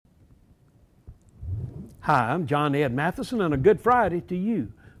Hi, I'm John Ed Matheson, and a good Friday to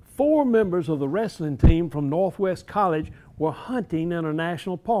you. 4 members of the wrestling team from Northwest College were hunting in a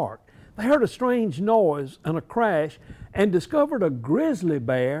national park. They heard a strange noise and a crash and discovered a grizzly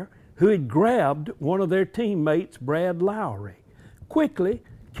bear who had grabbed one of their teammates, Brad Lowry. Quickly,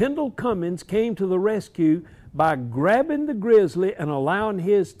 Kendall Cummins came to the rescue by grabbing the grizzly and allowing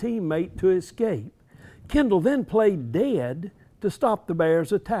his teammate to escape. Kendall then played dead to stop the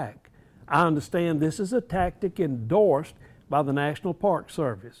bear's attack. I understand this is a tactic endorsed by the National Park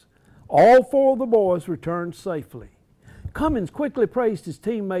Service. All 4 of the boys returned safely. Cummins quickly praised his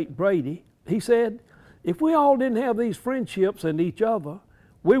teammate Brady. He said, "If we all didn't have these friendships and each other,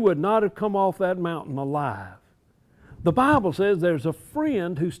 we would not have come off that mountain alive." The Bible says there's a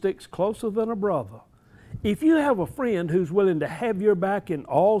friend who sticks closer than a brother. If you have a friend who's willing to have your back in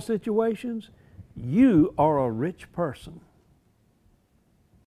all situations, you are a rich person.